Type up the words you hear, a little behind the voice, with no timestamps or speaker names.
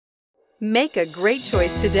Make a great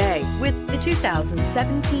choice today with the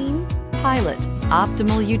 2017 Pilot.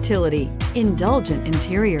 Optimal utility, indulgent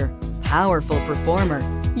interior, powerful performer.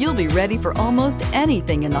 You'll be ready for almost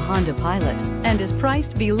anything in the Honda Pilot and is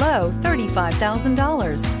priced below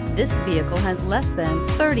 $35,000. This vehicle has less than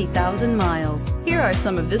 30,000 miles. Here are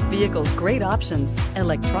some of this vehicle's great options: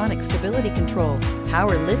 electronic stability control,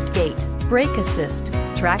 power liftgate, brake assist,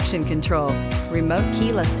 traction control, remote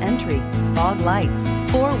keyless entry, fog lights,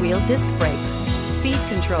 four-wheel disc brakes, speed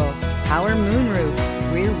control, power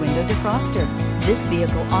moonroof, rear window defroster. This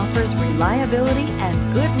vehicle offers reliability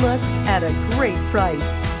and good looks at a great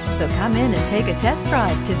price. So come in and take a test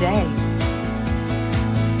drive today.